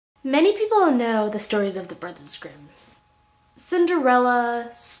Many people know the stories of the Brothers Grimm. Cinderella,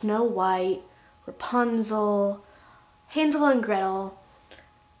 Snow White, Rapunzel, Hansel and Gretel,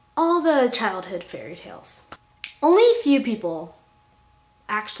 all the childhood fairy tales. Only a few people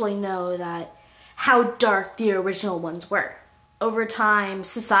actually know that how dark the original ones were. Over time,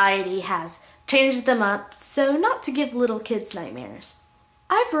 society has changed them up so not to give little kids nightmares.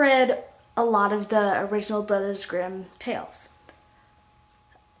 I've read a lot of the original Brothers Grimm tales,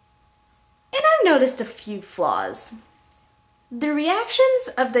 and I've noticed a few flaws. The reactions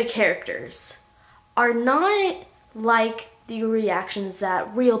of the characters are not like the reactions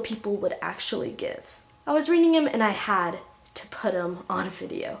that real people would actually give. I was reading them and I had to put them on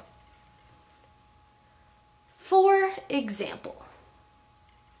video. For example,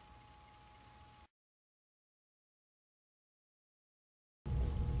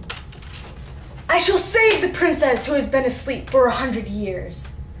 I shall save the princess who has been asleep for 100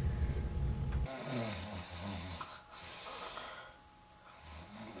 years.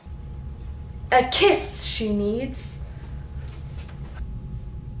 A kiss she needs.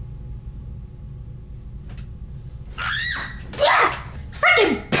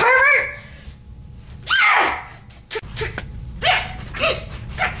 Freaking pervert!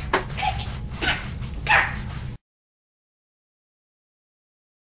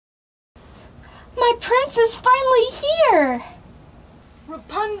 My prince is finally here!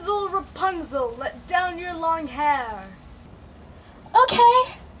 Rapunzel, Rapunzel, let down your long hair.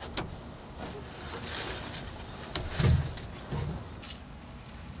 Okay.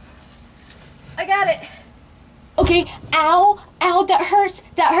 I got it. Okay, ow, ow, that hurts.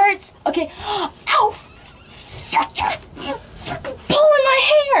 Okay, ow, you're freaking pulling my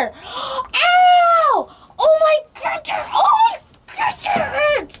hair. Ow, oh my God, that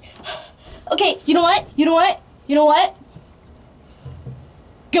hurts. Okay, you know what?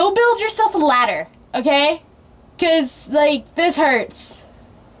 Go build yourself a ladder, okay? Cause like this hurts,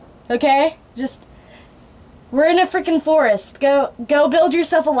 okay? We're in a freaking forest. Go build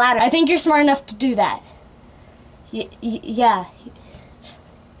yourself a ladder. I think you're smart enough to do that. Yeah.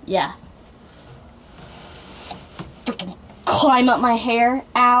 Freaking climb up my hair.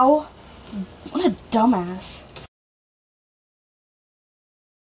 Ow. What a dumbass.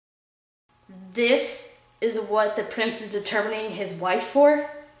 This is what the prince is determining his wife for?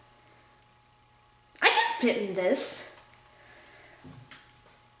 I can fit in this.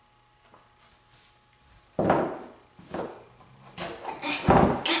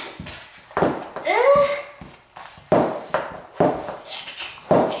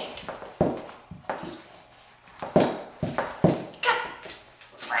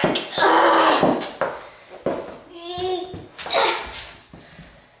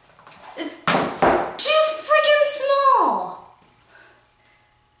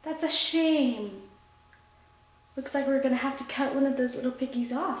 That's a shame. Looks like we're gonna have to cut one of those little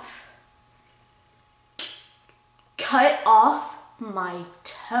piggies off. Cut off my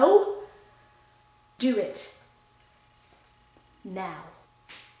toe? Do it. Now.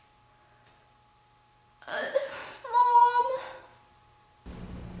 Mom.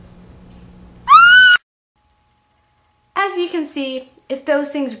 As you can see, if those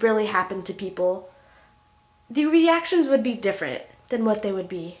things really happened to people, the reactions would be different than what they would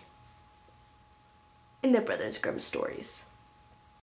be in the Brothers Grimm stories.